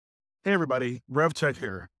Hey everybody, RevTech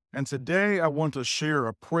here, and today I want to share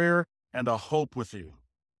a prayer and a hope with you.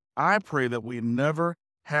 I pray that we never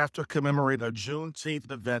have to commemorate a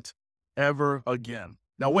Juneteenth event ever again.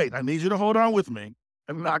 Now wait, I need you to hold on with me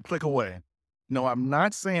and not click away. No, I'm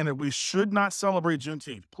not saying that we should not celebrate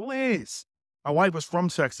Juneteenth. Please. My wife is from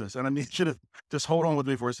Texas, and I need you to just hold on with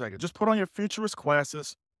me for a second. Just put on your futurist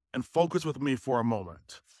glasses and focus with me for a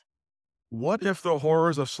moment. What if the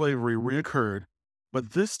horrors of slavery reoccurred,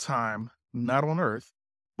 but this time not on Earth,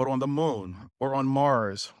 but on the moon, or on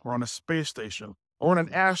Mars, or on a space station, or on an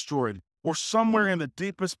asteroid, or somewhere in the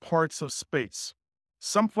deepest parts of space?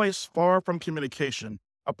 Someplace far from communication,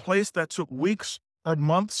 a place that took weeks or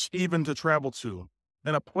months even to travel to,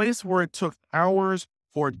 and a place where it took hours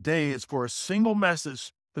or days for a single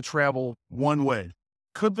message to travel one way.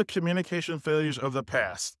 Could the communication failures of the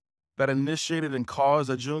past that initiated and caused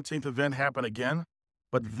a Juneteenth event happen again,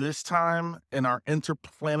 but this time in our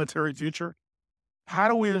interplanetary future? How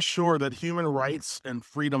do we ensure that human rights and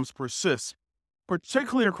freedoms persist,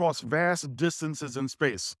 particularly across vast distances in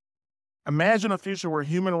space? Imagine a future where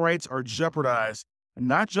human rights are jeopardized,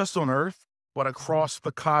 not just on Earth, but across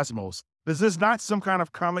the cosmos. This is not some kind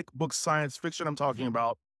of comic book science fiction I'm talking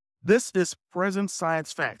about. This is present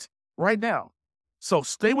science fact right now. So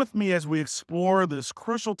stay with me as we explore this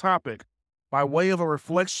crucial topic by way of a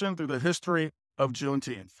reflection through the history of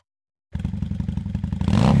Juneteenth.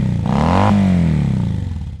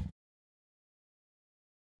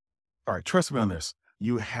 All right, trust me on this.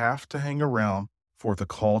 You have to hang around for the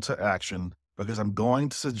call to action because I'm going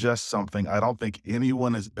to suggest something I don't think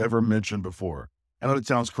anyone has ever mentioned before. I know it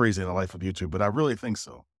sounds crazy in the life of YouTube, but I really think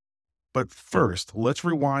so. But first, let's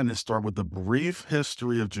rewind and start with the brief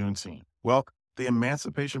history of Juneteenth. Well, the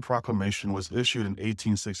Emancipation Proclamation was issued in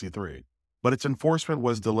 1863, but its enforcement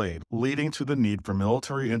was delayed, leading to the need for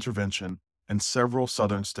military intervention in several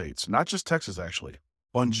southern states, not just Texas, actually.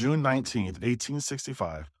 On June 19th,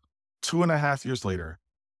 1865, 2.5 years later,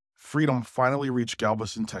 freedom finally reached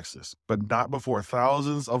Galveston, Texas, but not before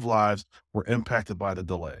thousands of lives were impacted by the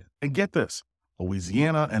delay. And get this,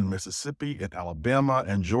 Louisiana and Mississippi and Alabama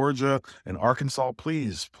and Georgia and Arkansas,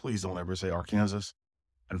 please don't ever say Arkansas,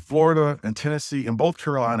 and Florida and Tennessee and both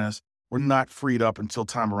Carolinas were not freed up until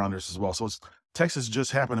time around this as well. So Texas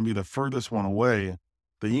just happened to be the furthest one away.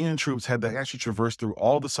 The Union troops had to actually traverse through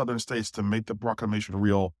all the southern states to make the proclamation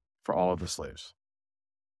real for all of the slaves.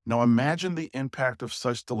 Now imagine the impact of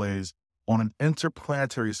such delays on an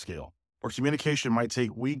interplanetary scale, where communication might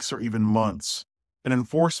take weeks or even months, and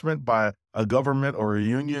enforcement by a government or a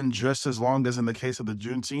union, just as long as in the case of the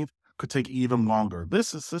Juneteenth, could take even longer.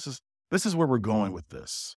 This is where we're going with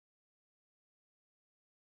this.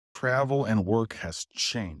 Travel and work has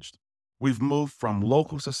changed. We've moved from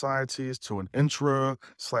local societies to an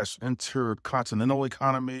intra/intercontinental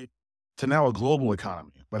economy to now a global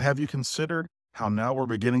economy. But have you considered how now we're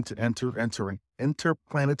beginning to enter an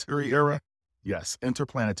interplanetary era? Yes,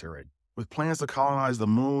 interplanetary. With plans to colonize the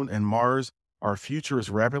moon and Mars, our future is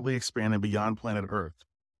rapidly expanding beyond planet Earth.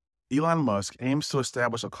 Elon Musk aims to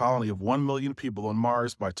establish a colony of 1 million people on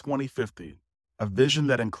Mars by 2050, a vision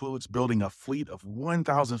that includes building a fleet of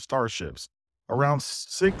 1,000 starships. Around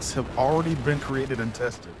 6 have already been created and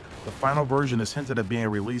tested. The final version is hinted at being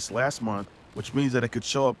released last month, which means that it could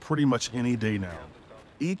show up pretty much any day now.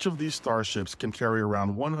 Each of these starships can carry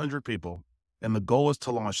around 100 people, and the goal is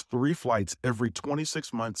to launch 3 flights every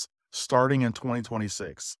 26 months, starting in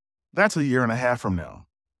 2026. That's a year and a half from now.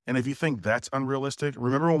 And if you think that's unrealistic,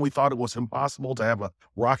 remember when we thought it was impossible to have a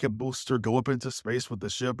rocket booster go up into space with the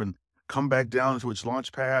ship and come back down to its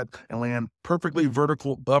launch pad and land perfectly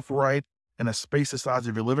vertical, upright, in a space the size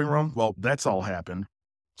of your living room? Well, that's all happened.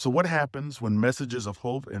 So what happens when messages of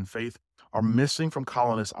hope and faith are missing from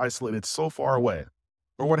colonists isolated so far away?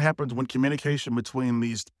 Or what happens when communication between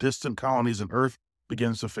these distant colonies and Earth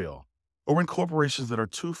begins to fail? Or when corporations that are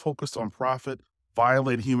too focused on profit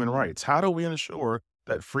violate human rights? How do we ensure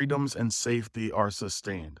that freedoms and safety are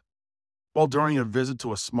sustained? Well, during a visit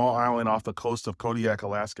to a small island off the coast of Kodiak,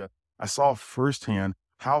 Alaska, I saw firsthand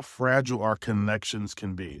how fragile our connections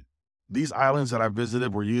can be. These islands that I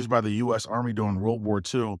visited were used by the U.S. Army during World War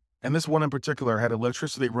II, and this one in particular had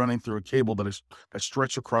electricity running through a cable that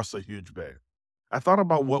stretched across a huge bay. I thought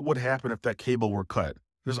about what would happen if that cable were cut.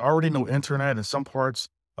 There's already no internet, and some parts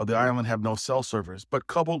of the island have no cell service, but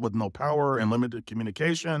coupled with no power and limited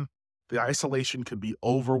communication, the isolation could be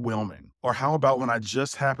overwhelming. Or how about when I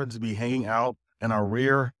just happened to be hanging out in a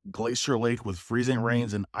rare glacier lake with freezing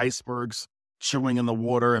rains and icebergs chewing in the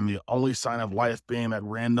water, and the only sign of life being that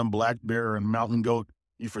random black bear and mountain goat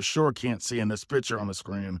you for sure can't see in this picture on the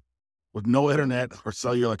screen. with no internet or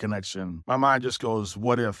cellular connection. My mind just goes,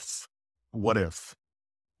 what if? What if?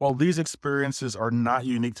 While these experiences are not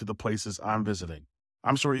unique to the places I'm visiting,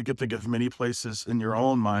 I'm sure you could think of many places in your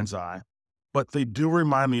own mind's eye, but they do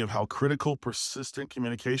remind me of how critical persistent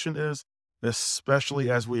communication is, especially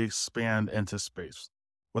as we expand into space.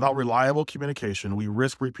 Without reliable communication, we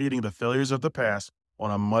risk repeating the failures of the past on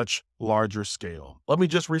a much larger scale. Let me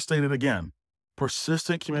just restate it again.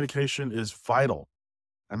 Persistent communication is vital.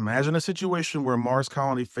 Imagine a situation where Mars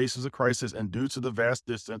colony faces a crisis, and due to the vast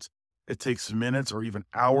distance, it takes minutes or even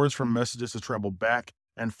hours for messages to travel back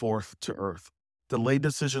and forth to Earth. Delayed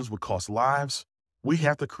decisions would cost lives. We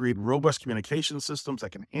have to create robust communication systems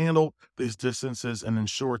that can handle these distances and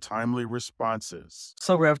ensure timely responses.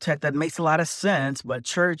 So, RevTech, that makes a lot of sense, but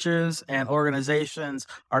churches and organizations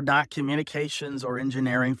are not communications or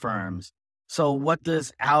engineering firms. So, what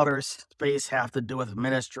does outer space have to do with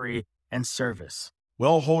ministry and service?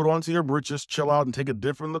 Well, hold on to your britches, chill out, and take a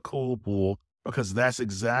dip from the cold pool, because that's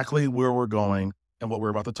exactly where we're going and what we're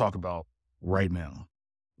about to talk about right now.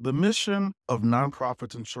 The mission of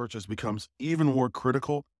nonprofits and churches becomes even more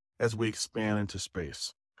critical as we expand into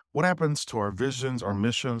space. What happens to our visions, our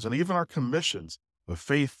missions, and even our commissions of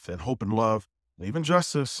faith and hope and love, and even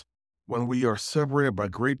justice, when we are separated by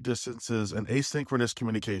great distances and asynchronous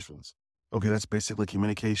communications? Okay, that's basically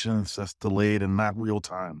communications that's delayed and not real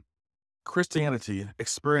time. Christianity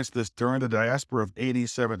experienced this during the diaspora of AD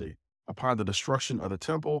 70, upon the destruction of the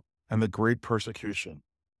temple and the great persecution.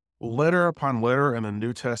 Letter upon letter in the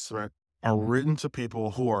New Testament are written to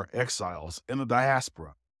people who are exiles in the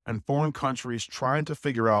diaspora and foreign countries trying to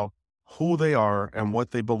figure out who they are and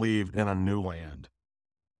what they believe in a new land.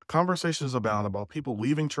 Conversations abound about people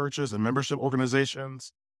leaving churches and membership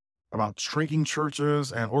organizations, about shrinking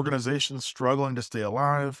churches and organizations struggling to stay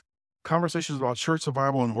alive, conversations about church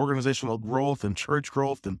survival and organizational growth and church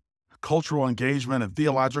growth and cultural engagement and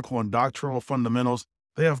theological and doctrinal fundamentals.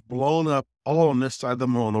 They have blown up all on this side of the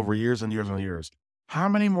moon over years and years and years. How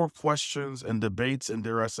many more questions and debates and,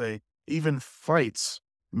 dare I say, even fights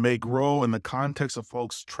may grow in the context of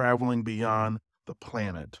folks traveling beyond the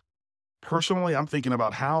planet? Personally, I'm thinking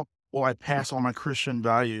about how will I pass on my Christian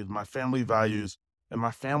values, my family values, and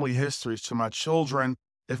my family histories to my children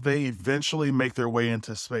if they eventually make their way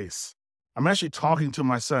into space. I'm actually talking to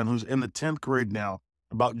my son, who's in the 10th grade now,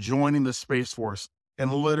 about joining the Space Force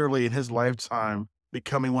and literally in his lifetime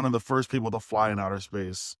becoming one of the first people to fly in outer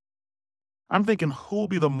space. I'm thinking, who will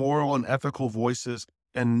be the moral and ethical voices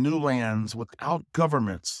in new lands without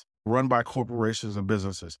governments run by corporations and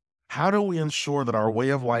businesses? How do we ensure that our way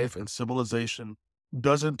of life and civilization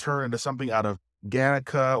doesn't turn into something out of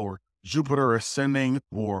Gattaca or Jupiter Ascending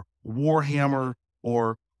or Warhammer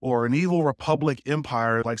or an evil republic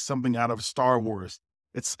empire like something out of Star Wars?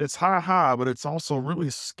 It's ha-ha, but it's also really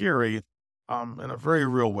scary in a very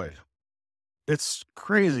real way. It's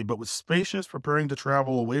crazy, but with spaceships preparing to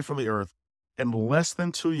travel away from the Earth in less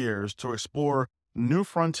than 2 years to explore new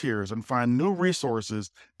frontiers and find new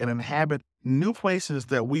resources and inhabit new places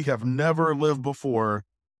that we have never lived before,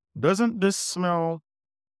 doesn't this smell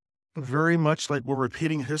very much like we're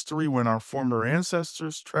repeating history when our former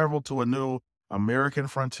ancestors traveled to a new American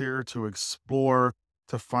frontier to explore,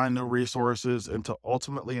 to find new resources, and to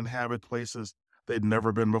ultimately inhabit places they'd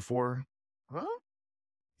never been before? Huh?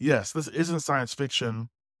 Yes, this isn't science fiction.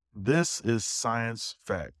 This is science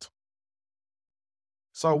fact.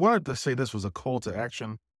 So I wanted to say this was a call to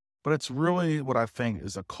action, but it's really what I think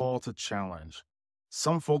is a call to challenge.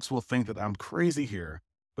 Some folks will think that I'm crazy here,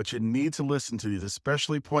 but you need to listen to these,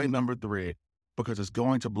 especially point number 3, because it's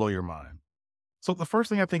going to blow your mind. So the first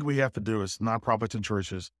thing I think we have to do as nonprofits and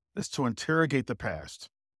churches is to interrogate the past.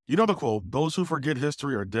 You know the quote, those who forget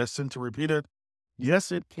history are destined to repeat it.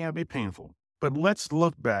 Yes, it can be painful, but let's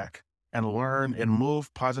look back and learn and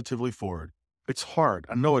move positively forward. It's hard.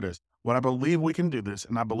 I know it is. But I believe we can do this,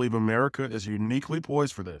 and I believe America is uniquely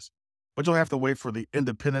poised for this. But you'll have to wait for the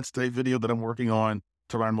Independence Day video that I'm working on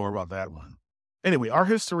to learn more about that one. Anyway, our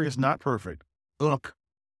history is not perfect. Look,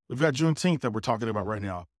 we've got Juneteenth that we're talking about right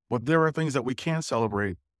now, but there are things that we can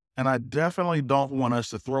celebrate, and I definitely don't want us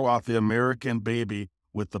to throw out the American baby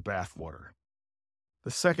with the bathwater. The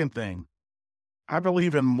second thing, I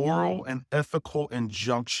believe in moral and ethical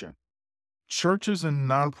injunction. Churches and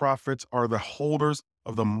nonprofits are the holders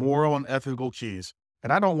of the moral and ethical keys,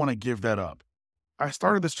 and I don't want to give that up. I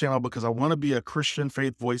started this channel because I want to be a Christian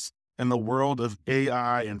faith voice in the world of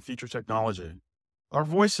AI and future technology. Our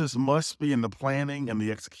voices must be in the planning and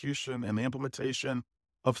the execution and the implementation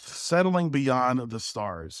of settling beyond the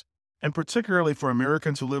stars. And particularly for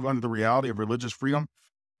Americans who live under the reality of religious freedom,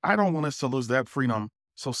 I don't want us to lose that freedom,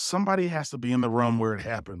 so somebody has to be in the room where it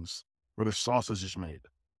happens. where the sausage is made.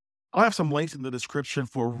 I'll have some links in the description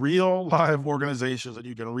for real live organizations that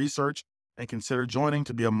you can research and consider joining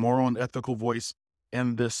to be a moral and ethical voice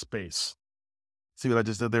in this space. See what I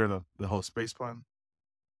just did there, the whole space plan?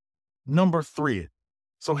 Number 3.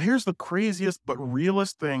 So here's the craziest but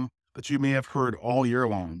realest thing that you may have heard all year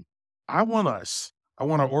long. I want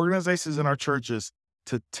our organizations and our churches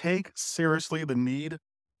to take seriously the need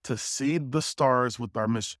to seed the stars with our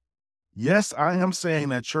mission. Yes, I am saying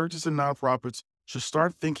that churches and nonprofits should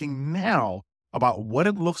start thinking now about what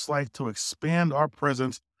it looks like to expand our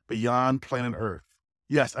presence beyond planet Earth.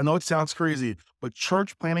 Yes, I know it sounds crazy, but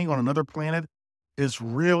church planting on another planet is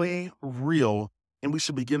really real, and we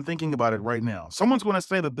should begin thinking about it right now. Someone's going to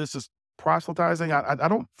say that this is proselytizing. I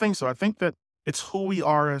don't think so. I think that it's who we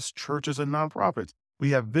are as churches and nonprofits.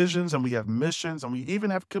 We have visions and we have missions and we even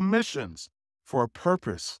have commissions for a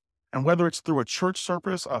purpose. And whether it's through a church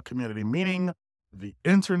service, a community meeting, the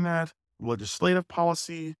internet, legislative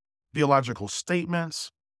policy, theological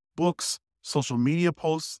statements, books, social media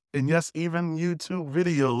posts, and yes, even YouTube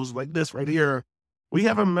videos like this right here, we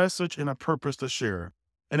have a message and a purpose to share.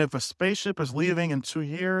 And if a spaceship is leaving in 2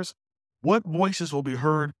 years, what voices will be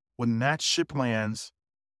heard when that ship lands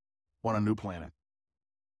on a new planet?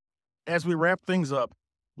 As we wrap things up,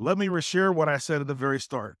 let me reshare what I said at the very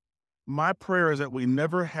start. My prayer is that we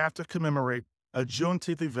never have to commemorate a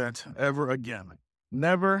Juneteenth event ever again.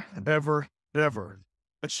 Never, ever, ever.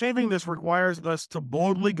 Achieving this requires us to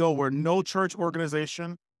boldly go where no church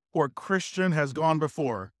organization or Christian has gone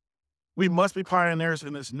before. We must be pioneers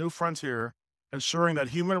in this new frontier, ensuring that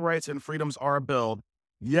human rights and freedoms are upheld,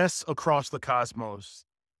 yes, across the cosmos.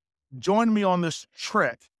 Join me on this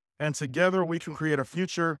trek, and together we can create a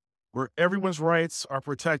future where everyone's rights are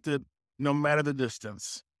protected no matter the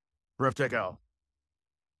distance. RevTech out.